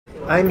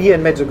I'm here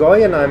in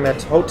Medjugorje and I'm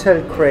at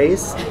Hotel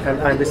Craze and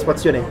I'm with,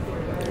 what's your name?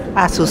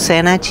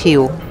 Azucena.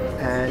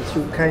 And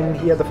you came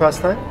here the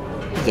first time?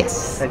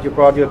 Yes. And you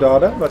brought your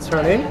daughter, what's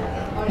her name?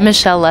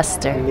 Michelle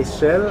Lester.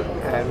 Michelle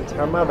and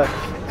her mother.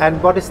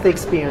 And what is the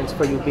experience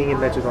for you being in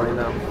Medjugorje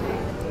now?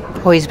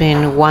 Oh, it's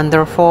been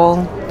wonderful.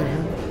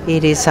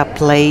 It is a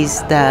place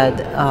that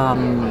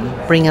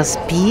brings us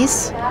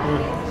peace,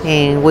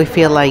 and we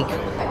feel like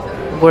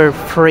we're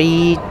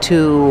free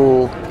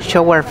to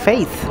show our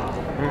faith.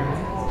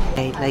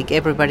 Like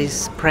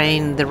everybody's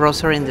praying the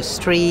rosary in the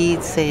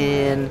streets,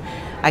 and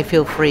I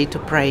feel free to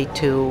pray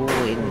too.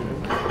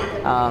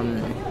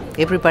 And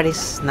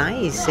everybody's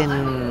nice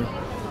and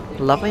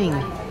loving.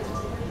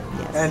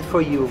 Yes. And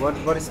for you,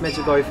 what is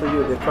Medjugorje for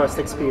you, the first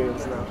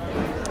experience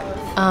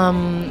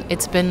now?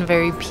 It's been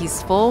very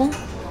peaceful,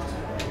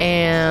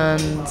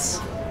 and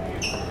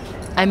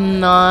I'm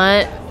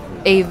not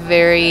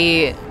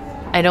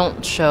I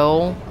don't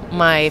show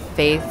my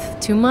faith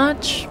too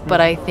much, but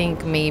I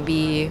think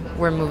maybe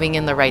we're moving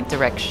in the right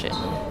direction.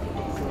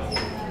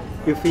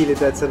 You feel it,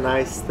 that's a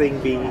nice thing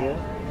being here?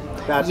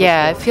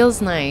 Yeah, it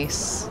feels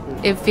nice.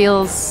 It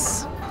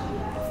feels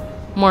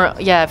more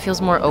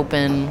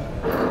open,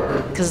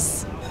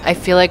 because I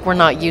feel like we're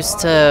not used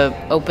to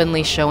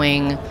openly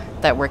showing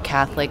that we're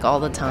Catholic all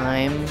the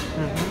time,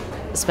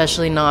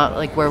 especially not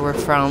like where we're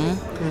from.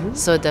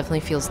 So it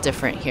definitely feels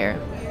different here.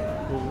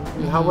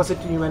 How was it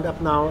you went up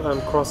now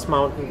cross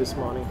mountain this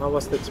morning? How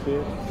was the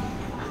experience?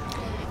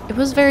 It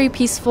was very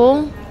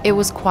peaceful. It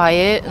was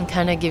quiet and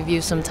kind of give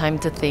you some time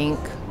to think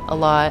a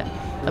lot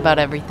about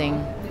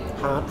everything.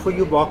 Hard for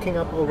you walking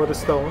up over the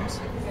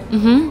stones?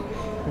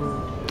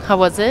 How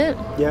was it?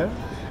 Yeah.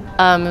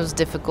 It was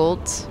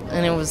difficult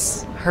and it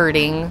was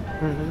hurting,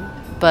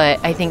 but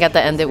I think at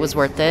the end it was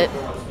worth it.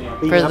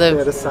 Being for up the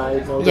there, the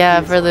side, all the yeah,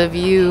 peace. for the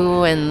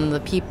view and the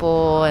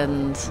people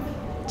and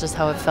just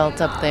how it felt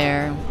up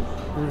there.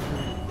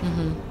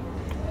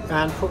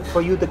 And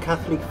for you, the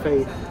Catholic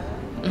faith,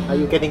 are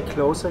you getting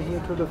closer here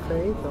to the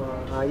faith,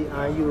 or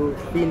are you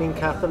feeling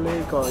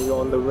Catholic, or are you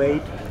on the way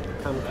to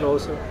come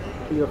closer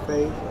to your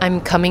faith?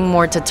 I'm coming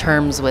more to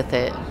terms with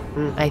it,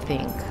 I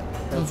think.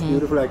 That's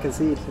beautiful. I can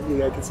see it.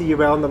 I can see you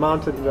were on the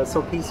mountain. You were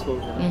so peaceful.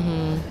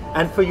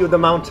 And for you, the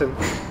mountain,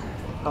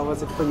 how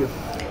was it for you?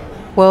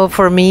 Well,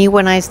 for me,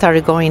 when I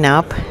started going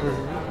up,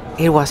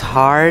 it was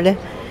hard,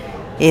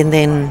 and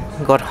then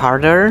got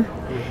harder,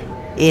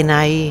 and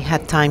I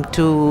had time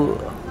to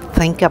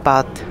think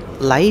about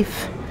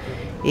life,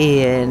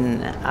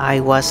 and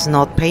I was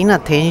not paying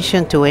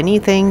attention to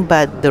anything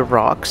but the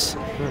rocks,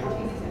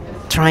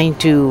 trying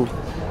to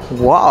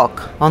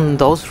walk on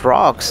those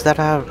rocks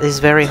is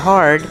very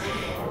hard.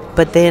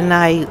 But then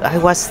I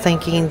was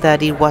thinking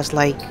that it was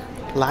like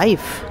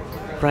life,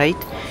 right?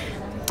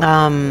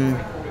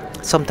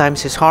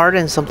 Sometimes it's hard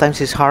and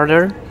sometimes it's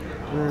harder.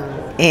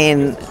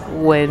 And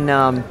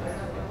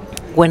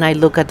when I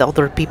look at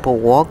other people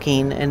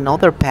walking in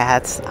other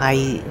paths,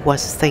 I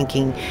was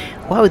thinking,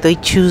 wow, they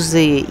choose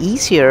the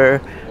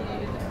easier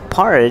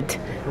part,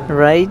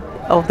 right,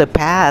 of the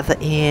path.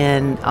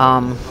 And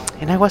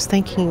I was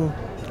thinking,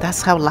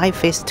 that's how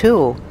life is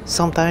too.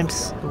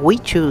 Sometimes we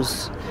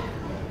choose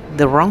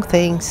the wrong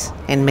things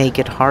and make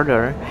it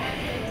harder.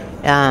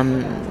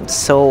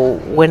 So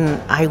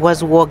when I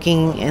was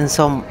walking in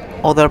some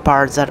other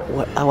parts that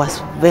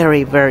was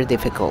very, very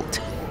difficult,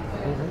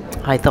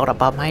 I thought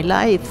about my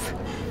life.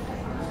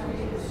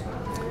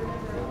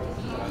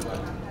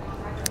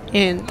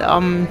 And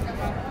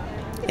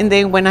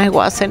then when I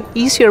was in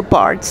easier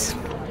parts,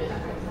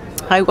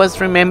 I was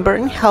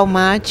remembering how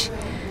much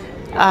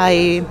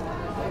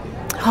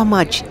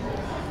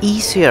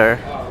easier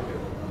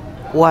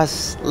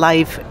was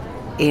life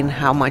and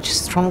how much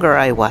stronger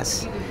I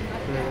was.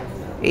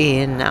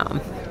 And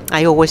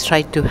I always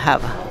tried to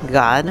have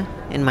God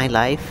in my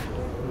life.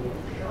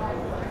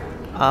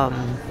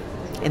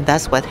 And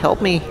that's what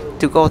helped me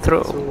to go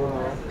through.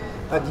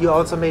 And you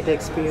also made the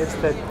experience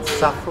that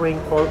suffering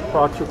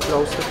brought you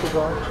closer to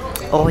God?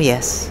 Oh,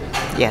 yes.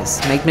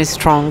 Yes, make me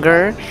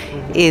stronger,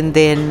 and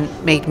then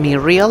make me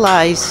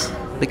realize,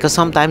 because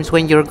sometimes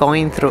when you're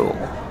going through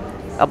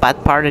a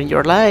bad part in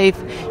your life,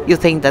 you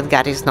think that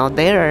God is not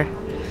there.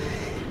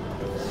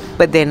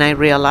 But then I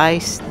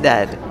realized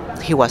that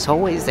He was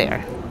always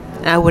there.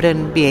 I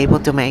wouldn't be able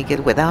to make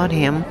it without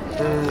Him.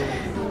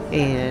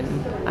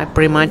 And I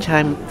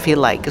feel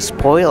like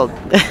spoiled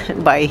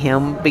by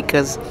Him,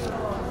 because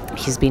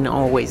He's been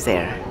always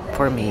there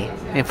for me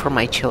and for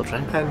my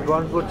children. And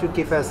what would you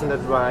give as an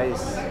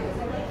advice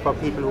for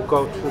people who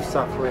go through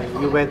suffering?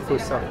 You went through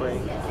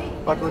suffering.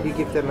 What would you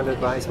give them an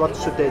advice? What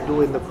should they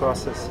do in the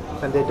process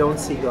when they don't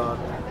see God?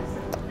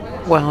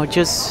 Well,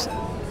 just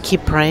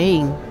keep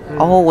praying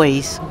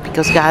always,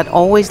 because God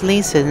always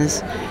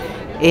listens.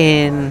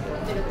 And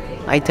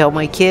I tell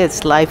my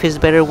kids, life is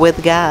better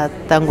with God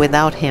than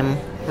without Him.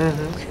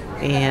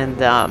 And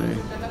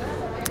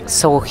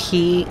so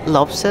He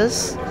loves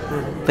us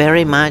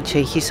very much.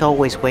 He's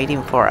always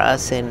waiting for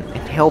us and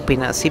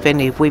helping us, even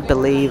if we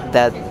believe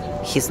that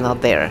He's not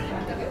there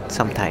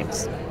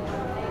sometimes.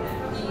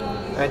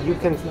 And you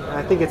can,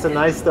 I think it's a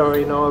nice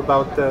story,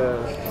 about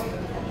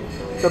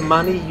the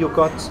money you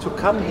got to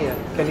come here.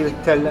 Can you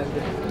tell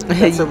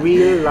that's a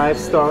real life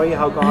story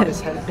how God is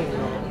helping you?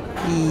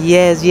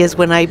 Yes.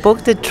 When I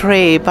booked the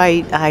trip,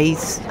 I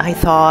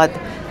thought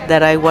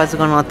that I was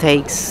gonna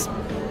take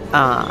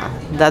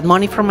that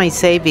money from my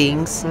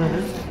savings,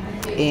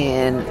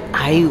 and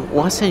I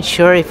wasn't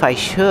sure if I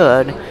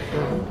should.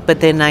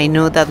 But then I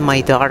knew that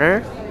my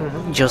daughter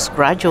just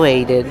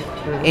graduated,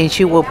 and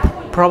she will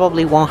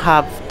probably won't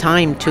have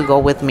time to go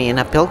with me in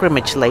a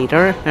pilgrimage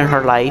later in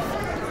her life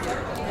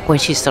when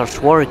she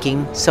starts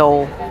working.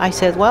 So I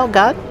said, well,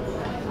 God,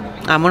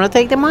 I'm gonna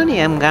take the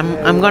money. I'm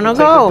gonna go. Take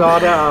the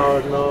daughter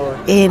out, no.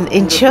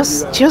 And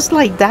just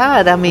like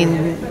that. I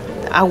mean,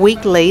 a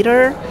week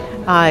later,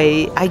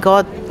 I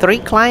got 3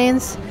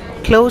 clients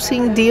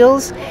closing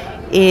deals,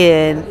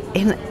 and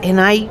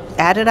I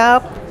added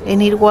up,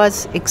 and it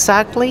was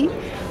exactly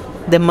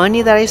the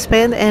money that I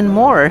spent and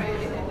more.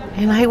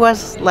 And I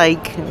was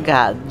like,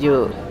 God,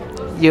 you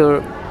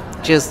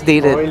just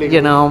did it,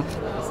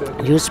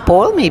 You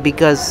spoiled me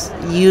because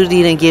you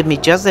didn't give me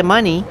just the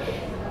money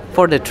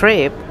for the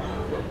trip.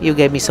 You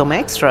gave me some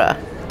extra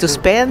to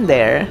spend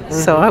there.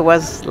 So I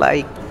was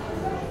like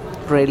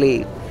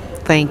really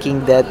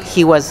thinking that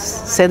he was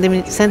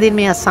sending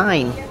me a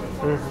sign.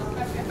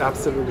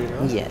 Absolutely.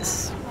 No?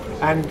 Yes.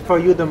 And for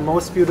you, the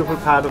most beautiful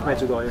part of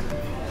Medjugorje,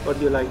 what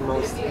do you like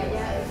most?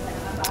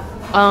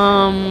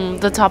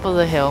 The top of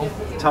the hill.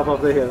 Top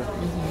of the hill,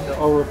 the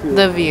overview.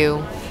 The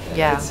view,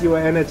 yeah. It's your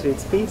energy,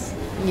 it's peace.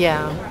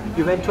 Yeah.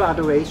 You went to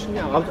adoration,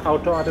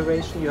 outdoor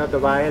adoration. You had the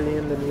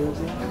violin, the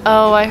music.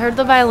 Oh, I heard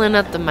the violin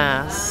at the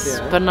mass,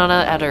 Yeah. but not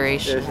at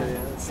adoration.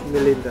 Yeah, it's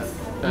Melinda.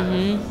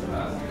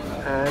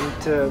 And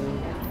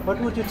what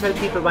would you tell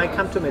people? Why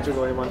come to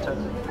Medjugorje one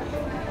time?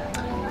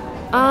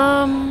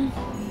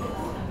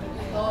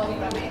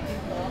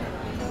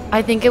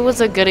 I think it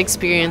was a good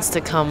experience to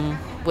come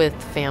with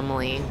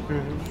family.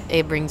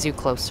 It brings you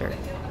closer.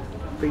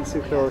 Brings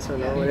you closer,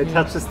 no? When it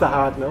touches the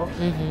heart, no?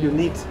 You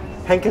need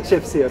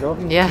handkerchiefs here, no?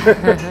 Yeah.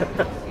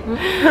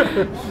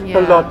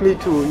 A lot, me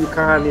too. You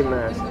can't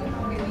imagine.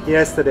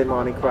 Yesterday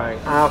morning crying.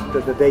 After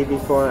the day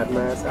before at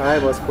Mass, I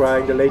was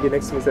crying. The lady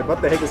next to me said, what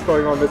the heck is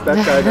going on with that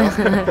guy now?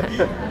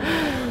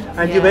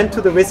 And you went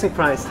to the Risen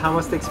Christ. How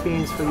was the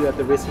experience for you at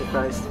the Risen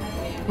Christ?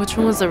 Which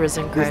one was the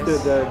Risen Christ?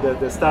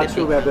 The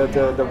statue where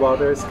the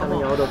water is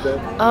coming out of the...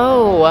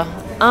 Oh,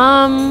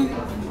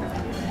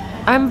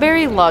 I'm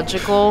very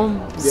logical,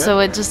 so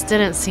it just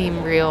didn't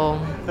seem real.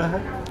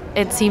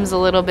 It seems a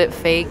little bit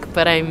fake,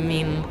 but I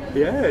mean,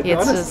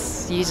 it's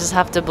honest. just, you just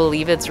have to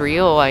believe it's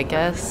real, I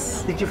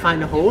guess. Did you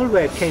find a hole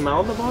where it came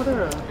out of the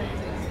water? Or?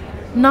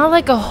 Not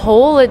like a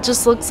hole, it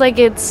just looks like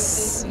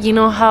it's, you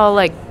know how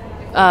like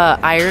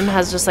iron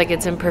has just like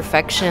its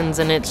imperfections,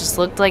 and it just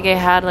looked like it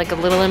had like a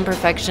little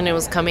imperfection. It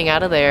was coming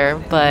out of there,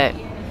 but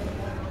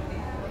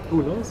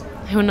who knows?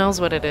 Who knows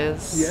what it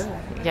is?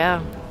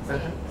 Yeah.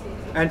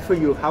 And for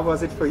you, how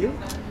was it for you?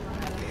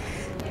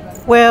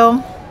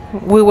 Well,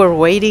 we were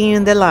waiting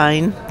in the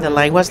line. The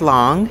line was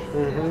long,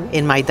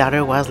 and my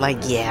daughter was like,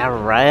 "Yeah,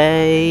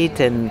 right,"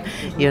 and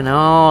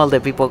all the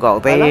people go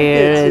there,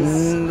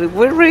 and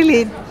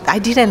I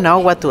didn't know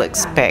what to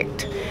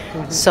expect.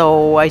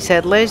 So I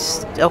said,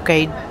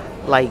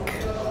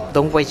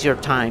 don't waste your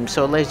time.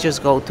 So let's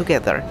just go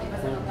together.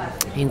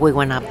 And we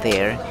went up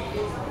there.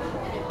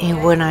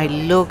 And when I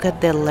look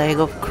at the leg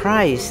of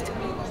Christ,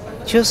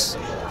 just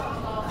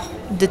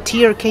the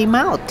tear came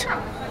out.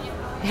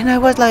 And I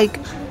was like,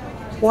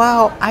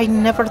 wow, I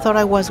never thought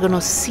I was going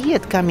to see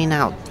it coming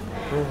out.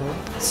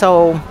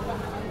 So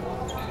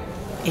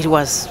it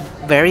was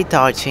very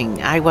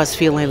touching. I was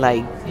feeling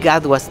like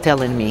God was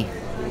telling me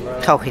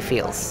how he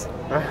feels.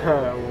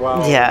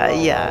 Wow.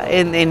 Yeah.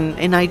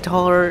 And I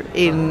told her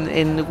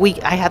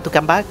I had to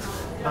come back.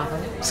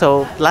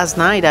 So last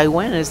night I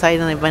went and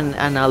stayed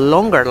on a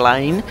longer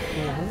line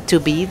to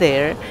be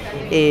there,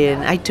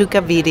 and I took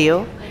a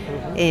video,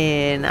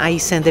 and I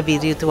sent the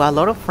video to a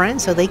lot of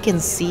friends so they can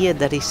see it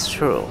that it's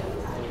true.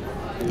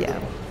 Yeah.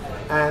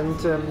 And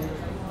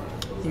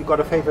you got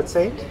a favorite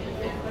saint?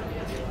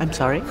 I'm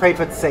sorry?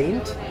 Favorite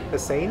saint? A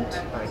saint?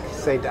 Like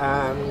Saint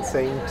Anne,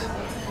 Saint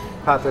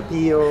Padre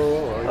Pio?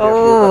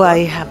 Or I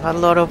have a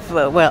lot of,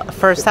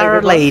 first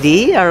Our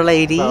Lady. Our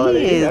Lady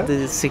is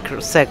the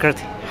Sacred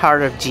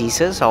Heart of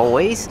Jesus,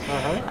 always.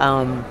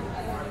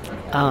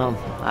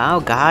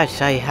 Oh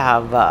gosh, I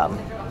have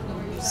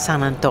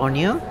San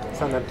Antonio.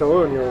 San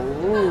Antonio.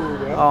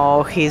 Ooh, yeah.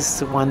 Oh,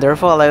 he's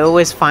wonderful. I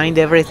always find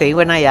everything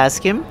when I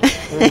ask him.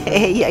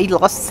 I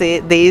lost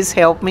this,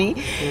 help me.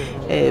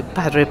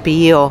 Padre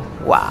Pio,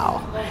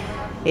 wow.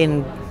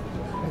 And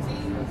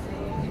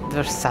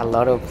there's a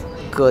lot of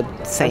good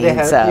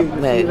saints.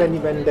 And they help you,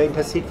 when they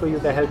intercede for you,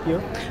 they help you?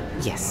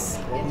 Yes.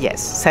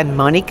 Yes, Saint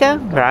Monica.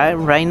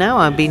 Right now,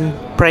 I've been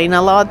praying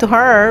a lot to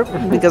her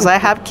because I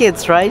have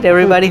kids, right?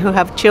 Everybody who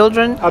have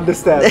children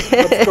Understand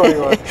what's going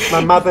on.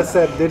 My mother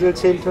said, little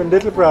children,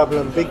 little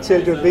problem. Big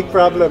children, big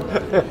problem.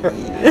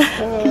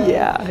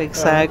 Yeah,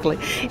 exactly.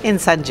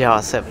 And Saint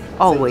Joseph,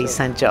 always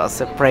Saint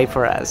Joseph, pray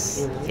for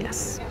us.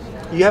 Yes.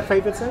 You have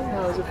favorite saint?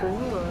 How is it for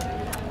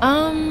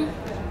you?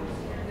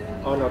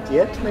 Or not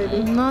yet,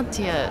 maybe? Not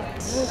yet.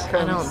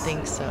 I don't comes.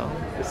 think so.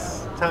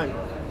 It's time.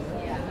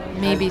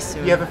 Maybe And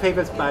soon. You have a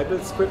favorite Bible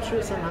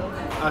scripture somehow?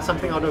 Or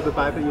something out of the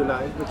Bible you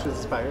like, which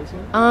inspires you?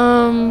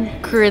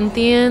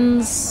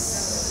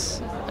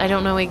 Corinthians. I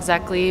don't know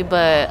exactly,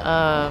 but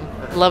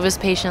love is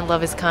patient,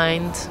 love is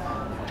kind.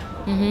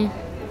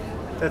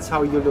 That's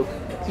how you look.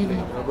 Actually.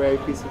 Very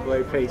peaceful,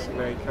 very patient,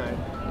 very kind.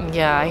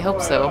 Yeah, I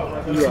hope so.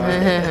 You are,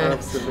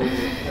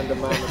 absolutely. And the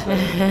mom as well.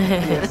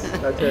 Yes,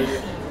 I tell you.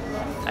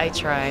 I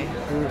try.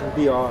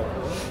 We are.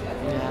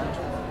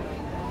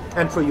 Yeah.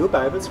 And for you,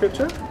 Bible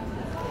scripture?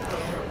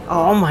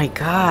 Oh my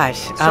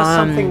gosh. It's just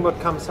something what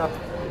comes up.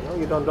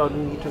 You don't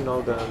need to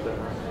know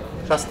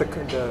just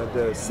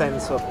the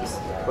sense of this,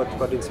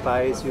 what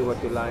inspires you,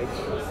 what you like.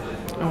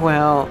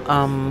 Well,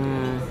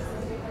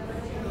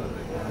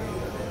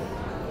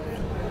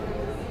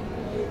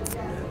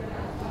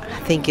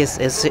 I think it's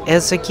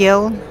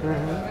Ezekiel,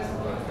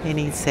 and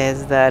he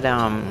says that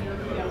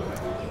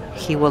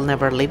he will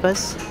never leave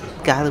us.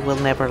 God will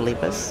never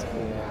leave us.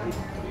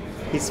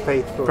 He's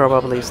faithful.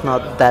 Probably it's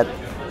not that.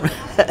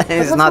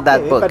 It's But not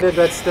that's that book. But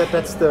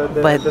that's the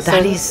But the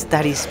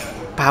that is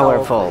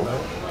powerful.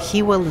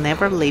 He will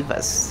never leave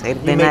us. And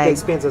You then made the I,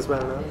 experience as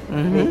well, no?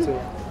 Me too.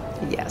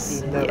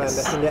 yes, Never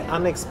yes, in the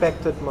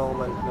unexpected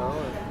moment, no?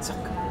 It's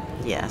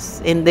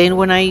yes. And then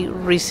when I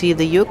receive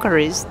the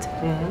Eucharist,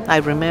 I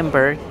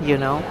remember,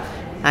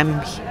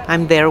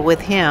 I'm there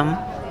with Him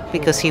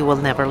because He will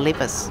never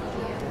leave us.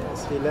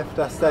 Yes, He left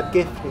us that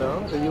gift,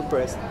 no? The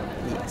Eucharist.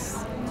 Yes,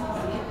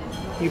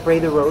 You pray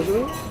the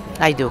Rosary?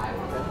 I do.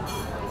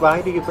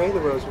 Why do you pray the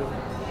Rosary?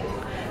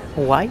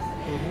 Why?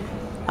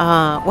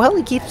 Well,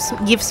 it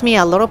gives me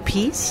a lot of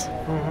peace.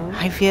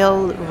 I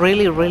feel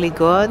really, really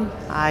good.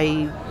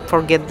 I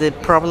forget the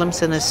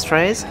problems and the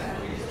stress.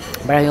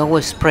 But I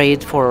always pray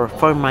it for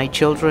my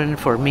children,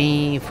 for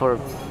me, for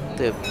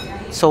the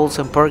souls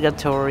in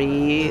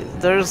purgatory.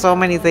 There's so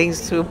many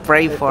things to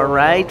pray for,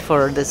 right?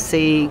 For the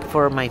sick,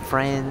 for my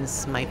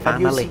friends, my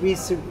family.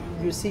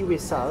 You see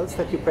results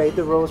that you prayed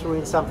the Rosary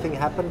and something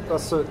happened?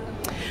 Also,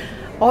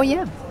 Oh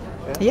yeah.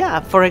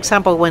 Yeah. For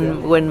example,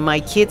 when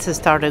my kids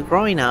started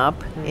growing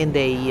up and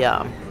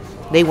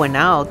they went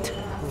out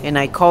and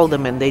I called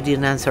them and they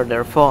didn't answer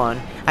their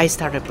phone, I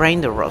started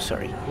praying the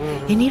Rosary,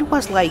 and it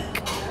was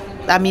like,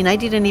 I mean, I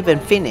didn't even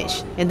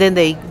finish, and then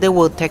they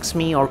would text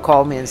me or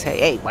call me and say,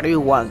 "Hey, what do you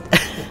want?"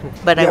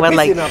 But I was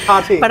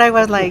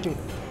like,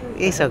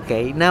 it's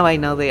okay. Now I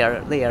know they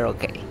are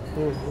okay.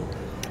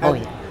 Oh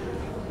yeah.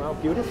 Wow,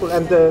 beautiful.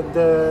 And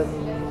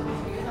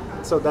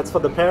so that's for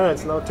the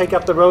parents, no? Take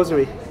up the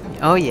Rosary.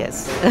 Oh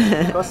yes.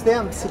 Because there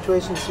are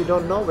situations you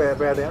don't know where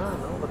they are,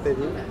 no? What they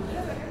do.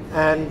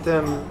 And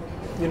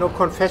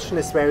confession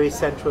is very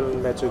central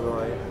in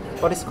Medjugorje.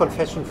 What is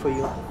confession for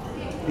you?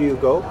 Do you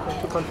go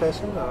to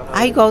confession?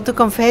 I go to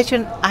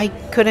confession. I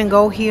couldn't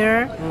go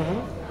here.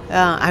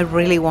 I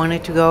really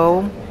wanted to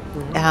go.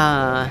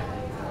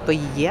 But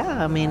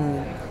yeah, I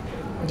mean,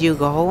 you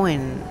go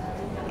and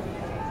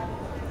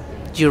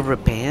you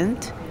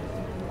repent.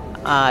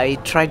 I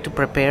try to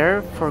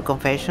prepare for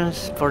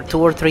confessions for 2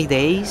 or 3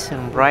 days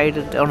and write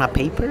it on a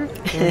paper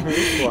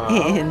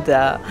and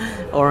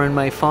or on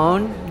my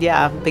phone.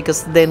 Yeah,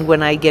 because then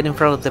when I get in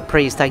front of the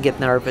priest, I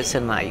get nervous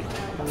and I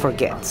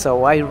forget.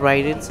 So I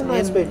write it It's a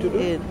nice way to do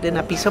it. in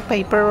a piece of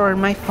paper or on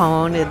my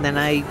phone, and then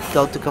I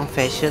go to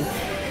confession.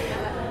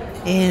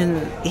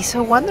 And it's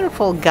so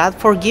wonderful. God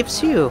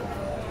forgives you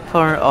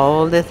for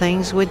all the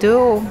things we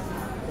do,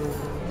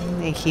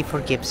 and He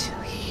forgives you.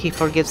 He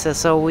forgives us,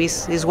 so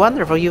it's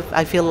wonderful.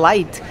 I feel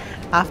light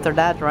after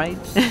that, right?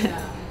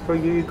 For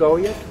you go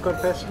yet to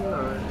confession?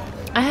 Or?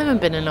 I haven't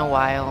been in a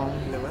while.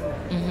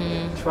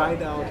 Try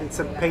it out. It's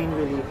a pain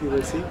relief, you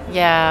will see.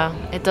 Yeah,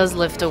 it does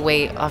lift a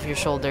weight off your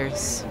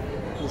shoulders.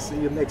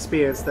 You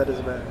experience that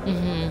as well.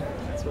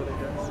 That's what it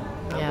does.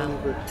 Yeah.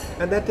 Really good.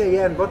 And that day,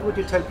 and what would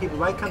you tell people?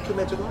 Why come to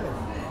Medjugorje?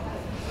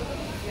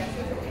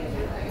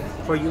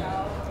 For you?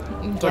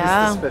 What is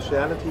the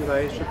speciality?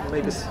 Why should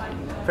maybe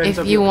friends If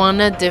of you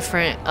want a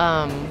different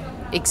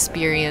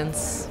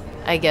experience,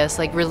 I guess,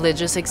 like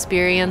religious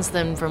experience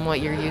than from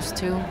what you're used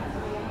to.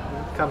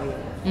 come here.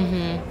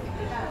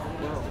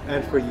 Wow.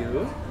 And for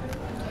you?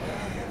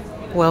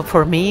 Well,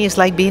 for me, it's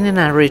like being in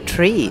a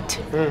retreat.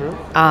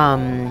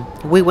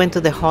 We went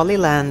to the Holy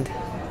Land,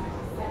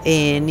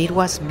 and it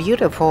was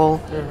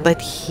beautiful.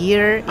 But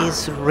here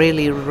is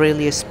really,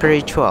 really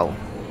spiritual.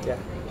 Yeah.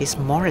 It's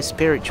more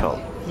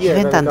spiritual Yeah,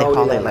 even than the Holy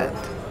Holy Land.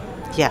 Land.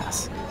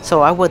 Yes.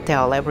 So I would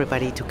tell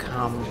everybody to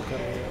come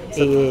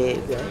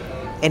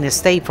and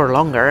stay for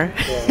longer,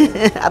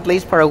 at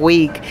least for a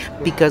week,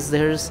 because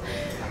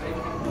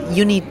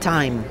you need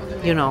time,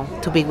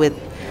 to be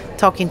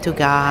talking to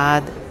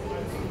God,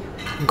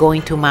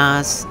 going to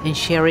Mass, and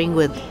sharing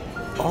with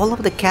all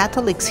of the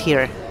Catholics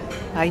here.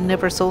 I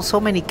never saw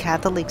so many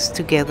Catholics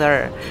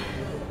together.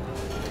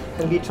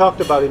 And we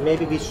talked about it.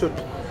 Maybe we should,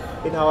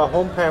 in our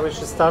home parish,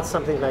 start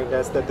something like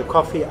this, that the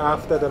coffee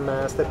after the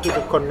Mass, that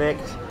people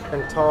connect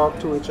and talk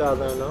to each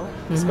other, no?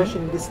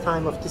 Especially in this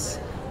time of this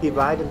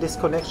divide and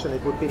disconnection,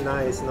 it would be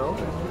nice, no?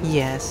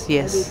 Yes, Maybe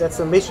yes. that's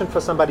a mission for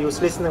somebody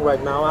who's listening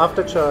right now.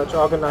 After church,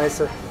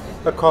 organize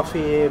a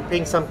coffee,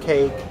 bring some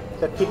cake,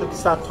 that people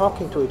start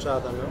talking to each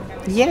other, no?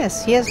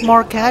 Yes, yes,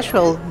 more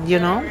casual, you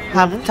know,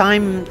 have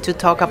time to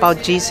talk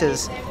about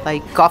Jesus,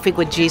 like coffee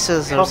with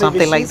Jesus or Coffee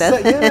something with like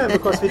that. Jesus, yeah,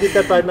 because we did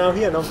that right now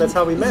here, no? That's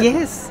how we met.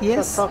 Yes, Just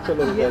yes. talked a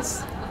little bit.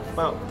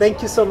 Wow,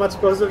 thank you so much,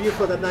 both of you,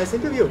 for that nice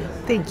interview.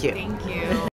 Thank you. Thank you.